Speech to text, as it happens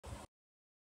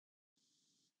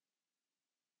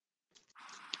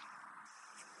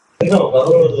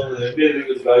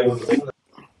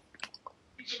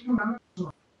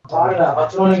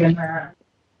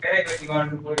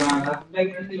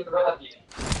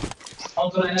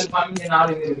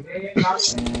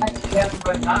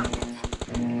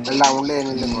எல்லாம் உள்ளே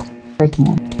நில்லுங்க.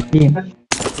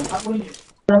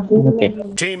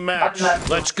 Team match,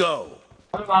 let's go.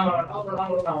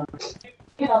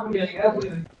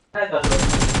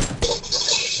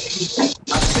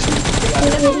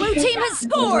 The blue team has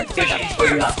scored for the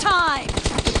first time.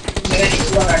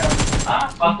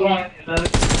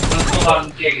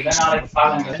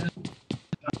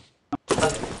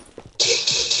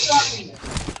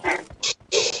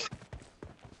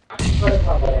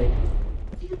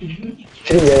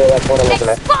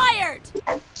 Expired.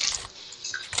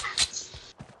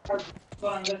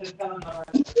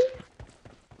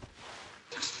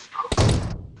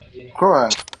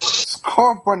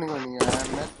 Scope பண்ணுங்க நீங்க.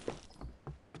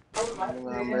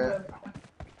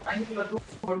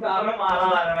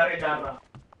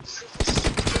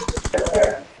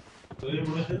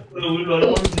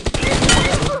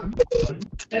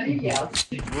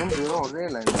 ஒரே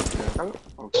line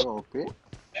okay.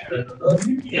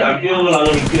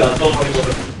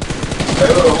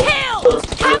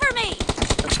 Cover me.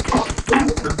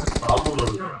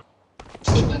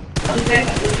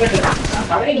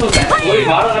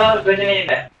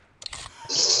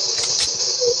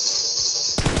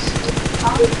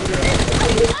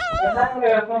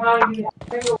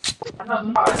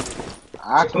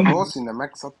 Close இந்த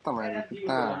மேக்ஸ் சத்தமா இருக்கு.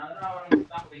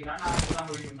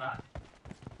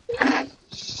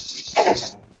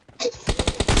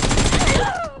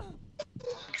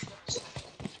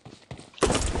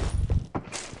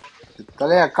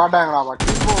 தலையா காட்டாங்களாமா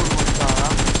கீபோர்டு முடிச்சாரா?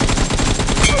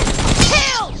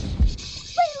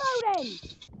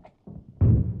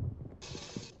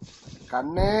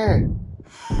 கண்ணே.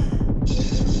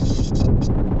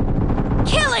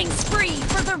 Killing spree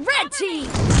for the red team.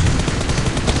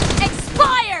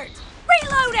 Expired.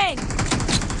 Reloading.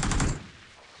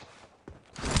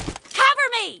 Cover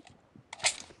me.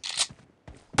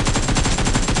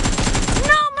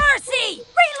 No mercy.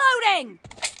 Reloading.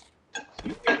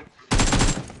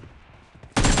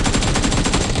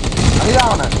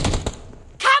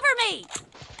 Cover me.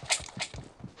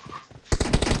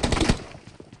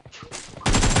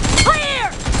 Clear.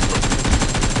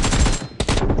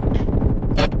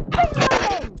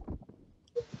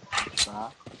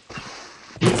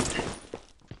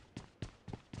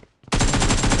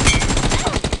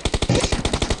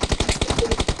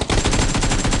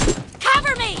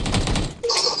 Cover me.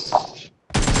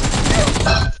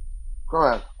 Go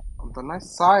ahead. The nice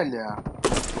side, yeah.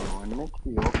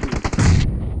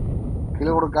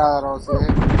 Kill കൊടുക്കാതെ റോസേ.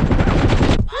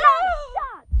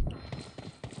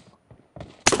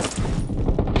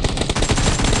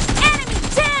 Enemy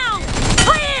down.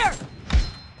 Clear.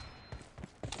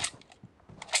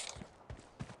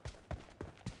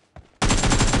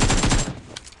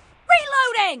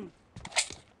 Reloading.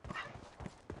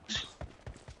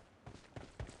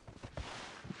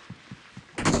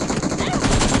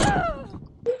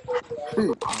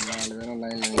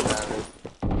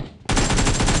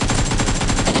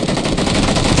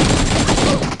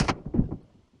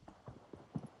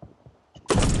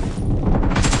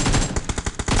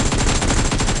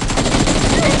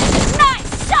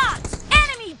 Nice shot.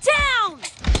 Enemy down.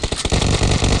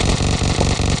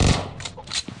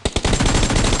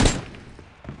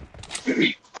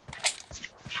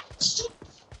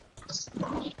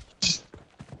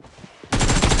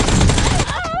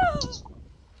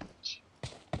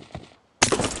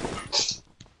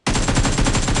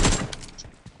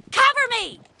 Cover me.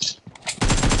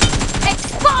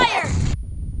 Expired.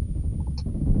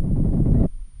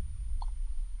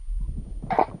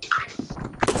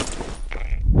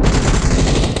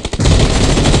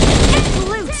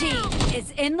 Blue team is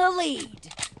in the lead.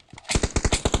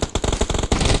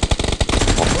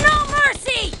 No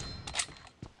mercy.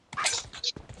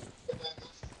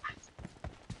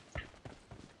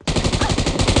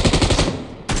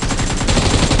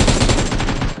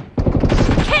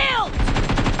 Killed.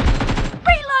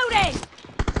 Reloading.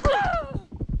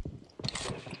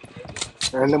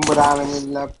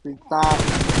 എലുമ്പുരാവനില്ല പിത്താ.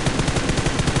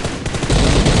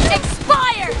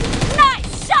 Expired.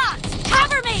 Nice shot.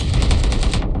 Cover me.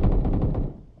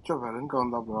 വെറും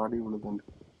വന്നാ body വിളിക്കുന്നുണ്ട്.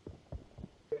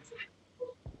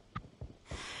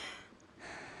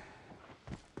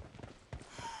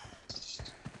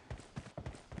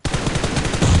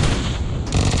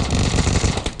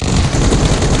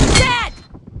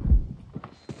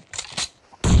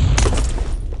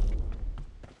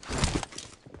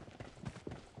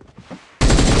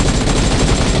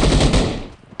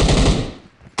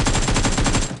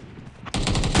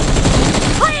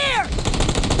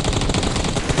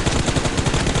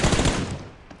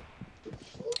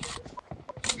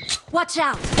 Watch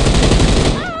out!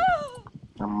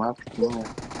 Number thing.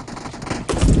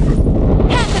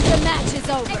 Half of the match is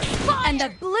over, and the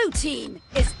blue team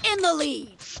is in the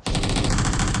lead.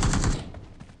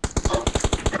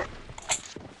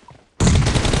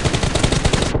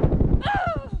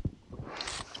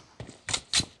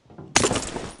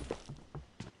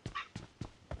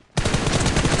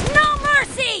 No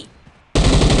mercy!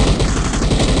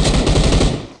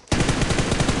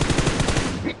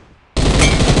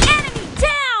 Enemy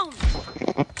down!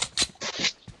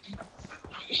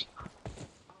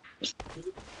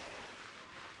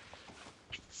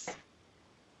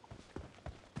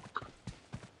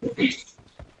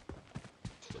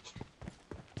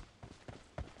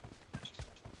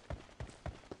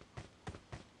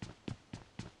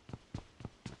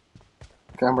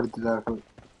 Camera எடுத்துட்டார்கள்.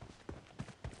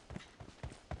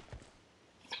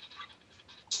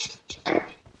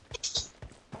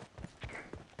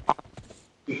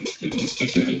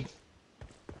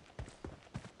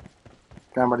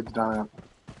 Camera எடுத்துட்டாங்க.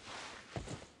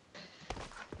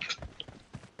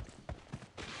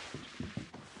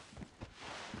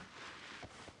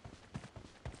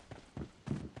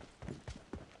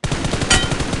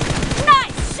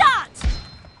 Nice shot!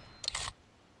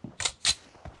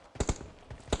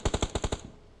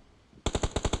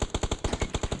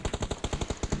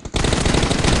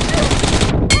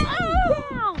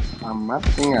 Down! Number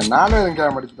thing. நானும்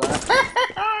camera எடுத்துட்டாங்க.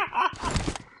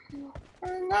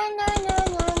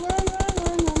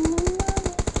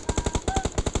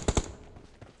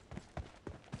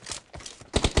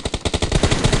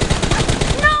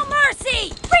 No mercy!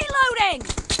 Reloading!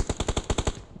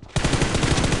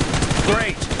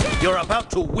 Great! You're about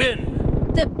to win!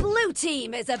 The blue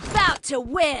team is about to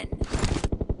win.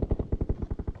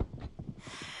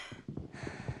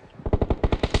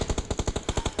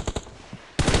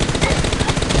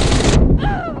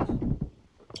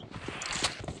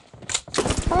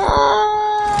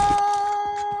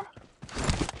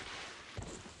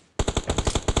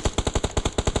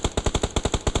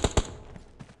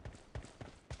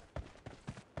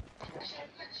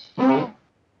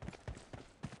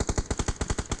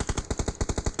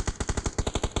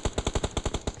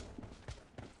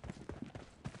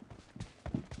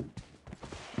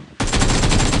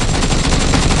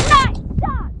 Nice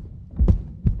shot!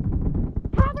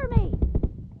 Cover me!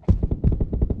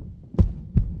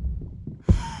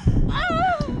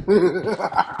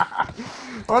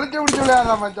 ஒளிச்சு பிடிச்சு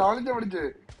விளையாடா மச்சான், ஒளிச்சு பிடிச்சு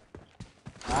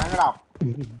வாங்கடா.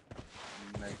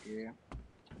 இன்னைக்கு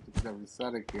இதுல விசா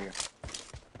இருக்கு.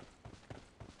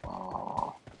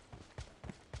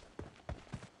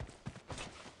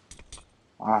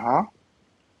 ஆஹா.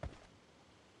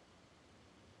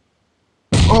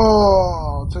 ஓ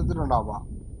செத்துட்டேன்டாப்பா,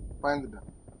 பயந்துட்டேன்.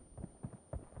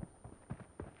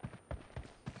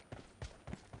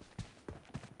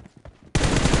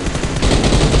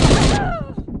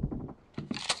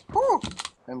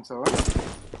 M7.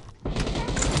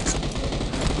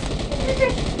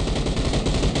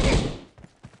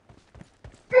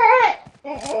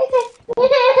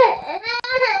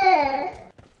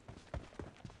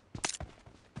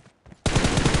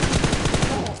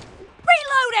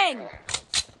 Reloading!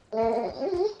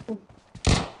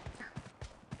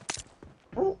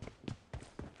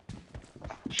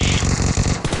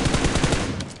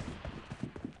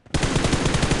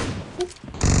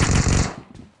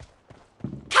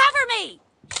 Cover me!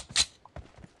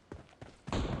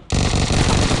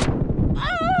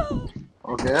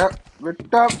 Okay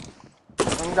Victor,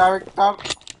 எங்க விக்டர்?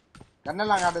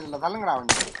 கண்ணெல்லாம் காட்டுதில்ல, தள்ளுங்கடா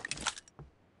வந்து.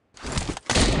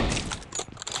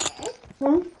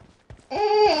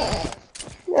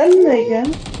 என்னங்க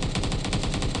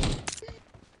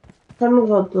கண்ணு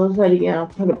காத்து சரியா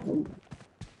படுப்போம்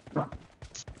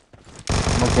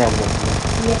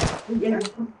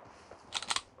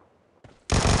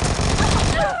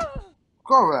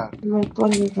கோவ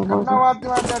என்ன வாத்தி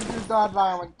வாத்தி அடிச்சுட்டு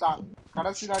வர்றாங்க மச்சான்.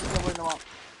 கடைசியில் அடிக்க போயிடுவான்.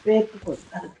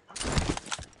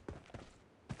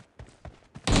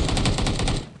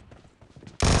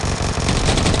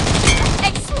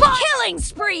 Killing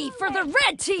spree for the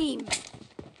red team!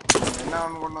 என்ன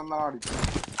ஒன்று கொண்டு வந்தாலும் அடிப்பேன்.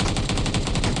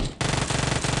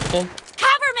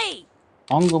 Cover me!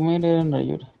 அவங்க மேலே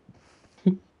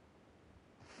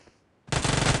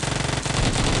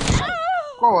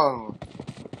கோவம்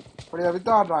இப்படியா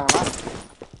with ஆடுறாங்களா?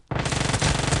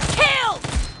 Kill!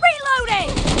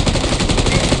 Reloading!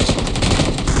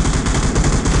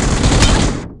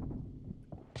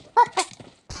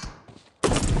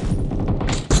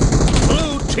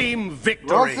 Blue team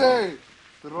victory! ரோசே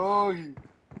துரோகி.